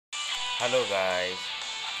Hello guys.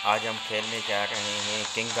 आज हम खेलने जा रहे हैं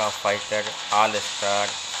king of fighter all star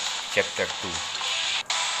chapter 2।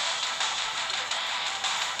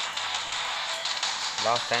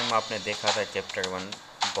 Last time आपने देखा था चैप्टर 1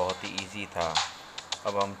 बहुत ही इजी था।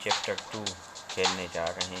 अब हम चैप्टर 2 खेलने जा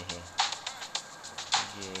रहे हैं।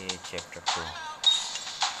 ये चैप्टर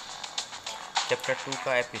 2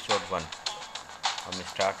 का एपिसोड 1 हम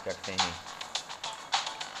स्टार्ट करते हैं।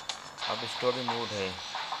 अब स्टोरी मूड है,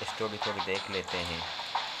 स्टोरी थोड़ी देख लेते हैं।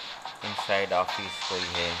 इनसाइड ऑफिस कोई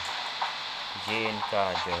है, ये इनका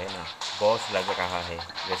जो है ना बॉस लग रहा है।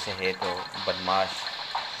 वैसे है तो बदमाश।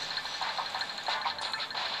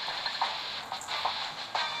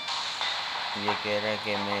 ये कह रहा है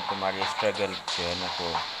कि मैं तुम्हारी स्ट्रगल जो है ना को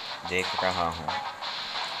देख रहा हूँ।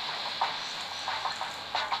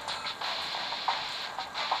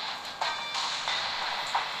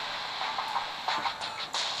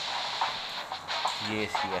 ये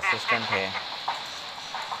इसकी असिस्टेंट है।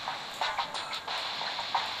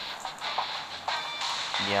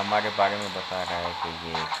 ये हमारे बारे में बता रहा है कि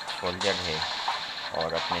ये सोल्जर है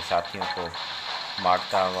और अपने साथियों को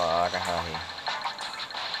मारता हुआ आ रहा है।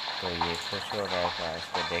 तो ये खुश हो रहा था।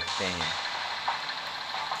 इसको देखते हैं,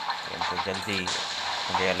 इनको जल्दी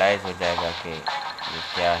रियलाइज़ हो जाएगा कि ये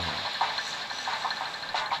क्या है।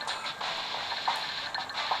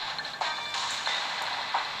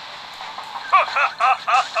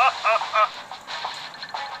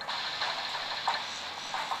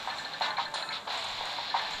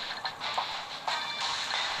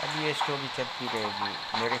 अब ये स्टोरी चलती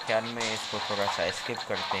रहेगी। मेरे ख्याल में इसको थोड़ा सा स्किप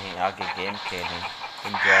करते हैं, आगे गेम खेलें,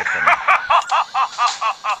 एंजॉय करें।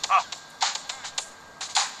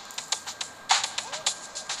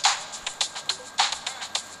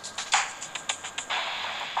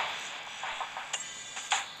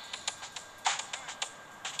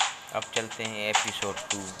 अब चलते हैं एपिसोड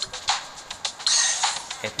 2।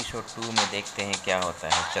 एपिसोड 2 में देखते हैं क्या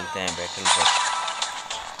होता है। चलते हैं बैटल पर।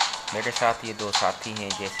 मेरे साथ ये दो साथी हैं,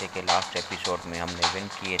 जैसे कि लास्ट एपिसोड में हमने विन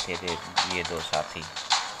किए थे ये दो साथी।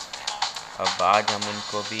 अब आज हम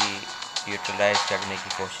इनको भी यूटिलाइज़ करने की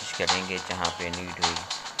कोशिश करेंगे जहाँ पे नीड हुई।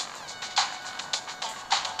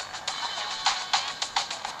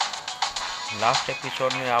 लास्ट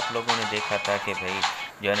एपिसोड में आप लोगों ने देखा था कि भाई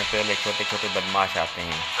जो है ना पहले छोटे छोटे बदमाश आते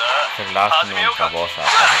हैं, फिर लास्ट में उनका बॉस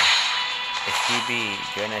आता है। इसकी भी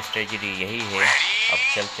जो है ना स्ट्रेटजी यही है। अब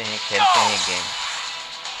चलते हैं, खेलते हैं गेम।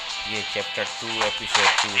 ये चैप्टर 2 एपिसोड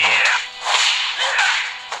 2 है।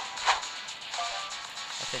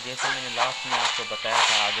 अच्छा, जैसे मैंने लास्ट में आपको बताया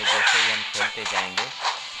था, आगे जैसे ही हम खेलते जाएंगे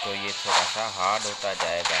तो ये थोड़ा सा हार्ड होता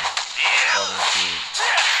जाएगा और उनकी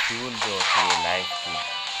फ्यूल जो होती है लाइफ की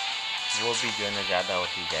वो भी जो है ना ज़्यादा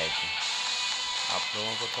होती जाएगी। आप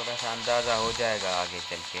लोगों को थोड़ा सा अंदाज़ा हो जाएगा आगे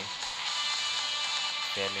चल के।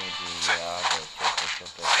 चलें जी, ये आ गए छोटे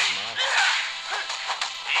छोटे बदमाश।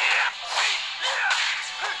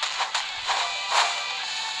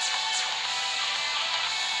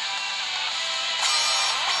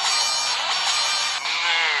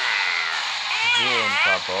 ये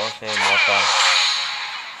इनका बॉस है, मोटा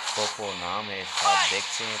पोपो नाम है इसका। आप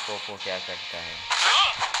देखते हैं पोपो क्या करता है।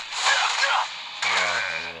 वाह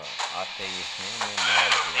भाई वाह, आते ही इसने हमें मार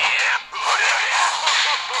दिया।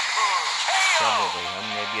 चलो भाई,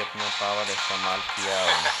 हमने भी अपना पावर इस्तेमाल किया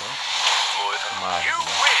और उनको मार दिया।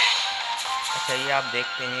 अच्छा, ये आप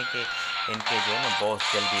देखते हैं कि इनके जो है ना बॉस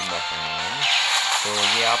जल्दी मर रहे हैं। तो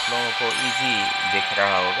ये आप लोगों को इजी दिख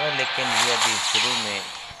रहा होगा, लेकिन ये अभी शुरू में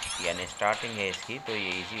यानी स्टार्टिंग है इसकी, तो ये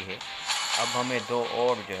इजी है। अब हमें दो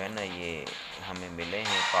और जो है ना ये हमें मिले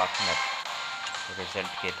हैं पार्टनर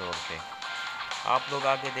रिजल्ट के तौर पे। आप लोग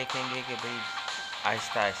आगे देखेंगे कि भाई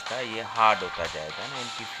आहिस्ता आहिस्ता ये हार्ड होता जाएगा ना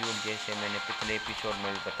इनकी फ्यूल। जैसे मैंने पिछले एपिसोड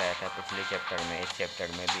में भी बताया था, पिछले चैप्टर में, इस चैप्टर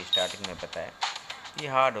में भी स्टार्टिंग में बताया, ये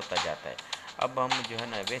हार्ड होता जाता है। अब हम जो है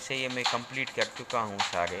ना, वैसे ये मैं कंप्लीट कर चुका हूँ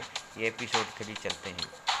सारे। ये एपिसोड 3 चलते हैं।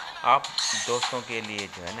 आप दोस्तों के लिए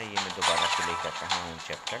जो है ना ये मैं दोबारा प्ले कर रहा हूँ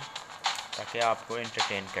चैप्टर, ताकि आपको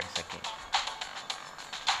एंटरटेन कर सकें।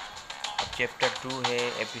 अब चैप्टर 2 है,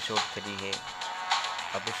 एपिसोड 3 है।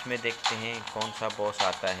 अब इसमें देखते हैं कौन सा बॉस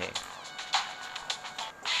आता है।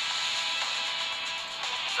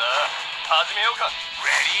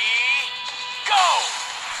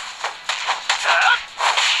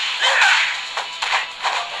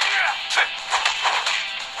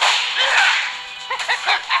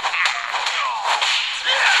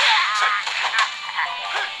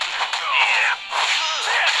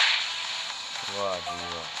 वाह जी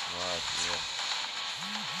वाह, वाह जी वाह।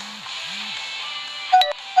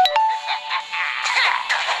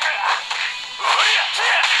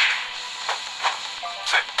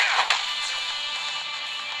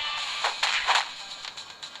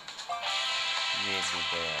 ये भी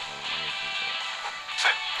गया भाई, ये भी गया।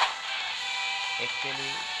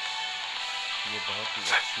 एक्चुअली ये बहुत ही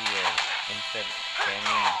अच्छी और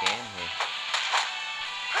इंटरटेनिंग गेम है।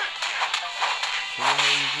 शुरू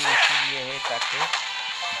में इजी इसीलिए है ताकि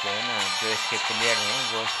जो है ना, जो इसके प्लेयर हैं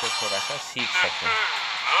वो इसको थोड़ा सा सीख सकें।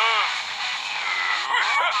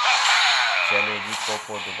 चलो जी,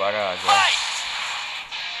 पोपो दोबारा आ गया।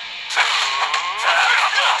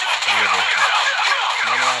 ये देखो,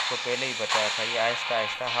 मैंने आपको पहले ही बताया था, ये आहिस्ता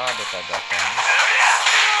आहिस्ता हार्ड होता जाता है,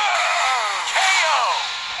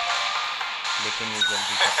 लेकिन ये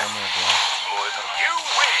जल्दी ख़त्म हो गया।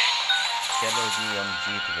 चलो जी, हम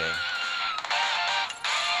जीत गए।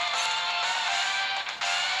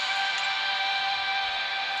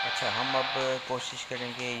 अच्छा, हम अब कोशिश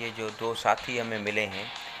करेंगे ये जो दो साथी हमें मिले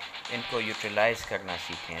हैं इनको यूटिलाइज़ करना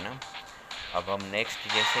सीखें ना। अब हम नेक्स्ट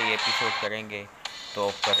जैसे ही एपिसोड करेंगे तो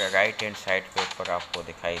ऊपर राइट हैंड साइड पे ऊपर आपको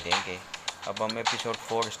दिखाई देंगे। अब हम एपिसोड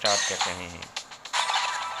 4 स्टार्ट कर रहे हैं।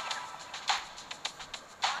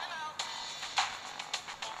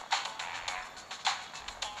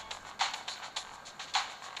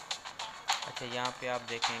 अच्छा, यहाँ पे आप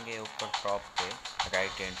देखेंगे ऊपर टॉप पे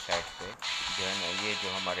राइट हैंड साइड पे जो है ना, ये जो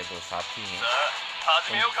हमारे दो साथी हैं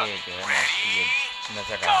उनके जो है ना ये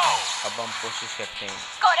नज़र आ रहा है। अब हम कोशिश करते हैं,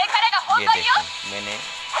 ये देखें मैंने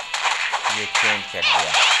ये चेंज कर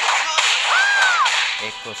दिया,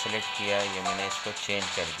 एक को सिलेक्ट किया, ये मैंने इसको चेंज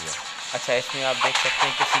कर दिया। अच्छा, इसमें आप देख सकते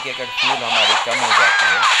हैं किसी की अगर फ्यूल हमारी कम हो जाती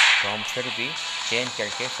है तो हम फिर भी चेंज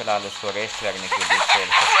करके फ़िलहाल उसको रेस्ट करने के लिए छोड़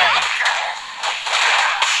सकते हैं।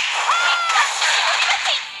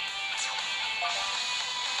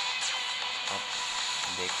 अब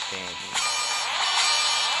देखते हैं जी,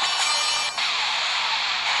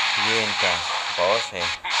 ये इनका बॉस है,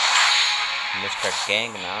 मिस्टर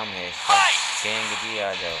कैंग नाम है इसका। कैंग जी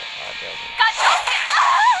आ जाओ, आ जाओ।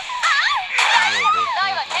 ये देखिए,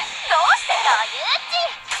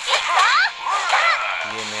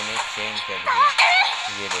 ये मैंने चेंज कर दिया,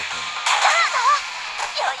 ये देखें।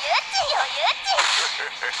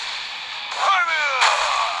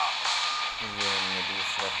 ये हमने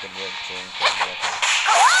दूसरा प्लेयर चेंज कर दिया था।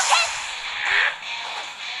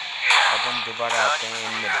 अब हम दोबारा आते हैं,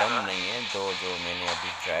 इनमें दम नहीं है, दो जो मैंने अभी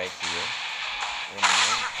ट्राई किए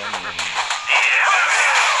इनमें दम नहीं है।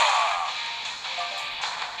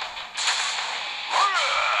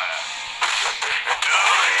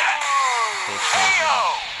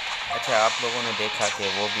 अच्छा, आप लोगों ने देखा कि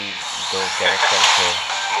वो भी दो कैरेक्टर थे,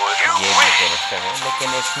 ये भी कैरेक्टर है,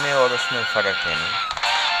 लेकिन इसमें और उसमें फ़र्क है ना,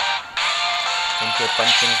 उनके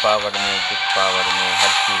पंचिंग पावर में, किक पावर में, हर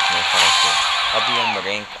चीज़ में फ़र्क है। अभी हम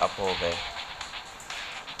रैंक अप हो गए।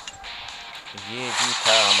 ये भी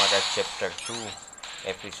था हमारा चैप्टर 2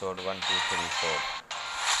 एपिसोड 1, 2, 3, 4।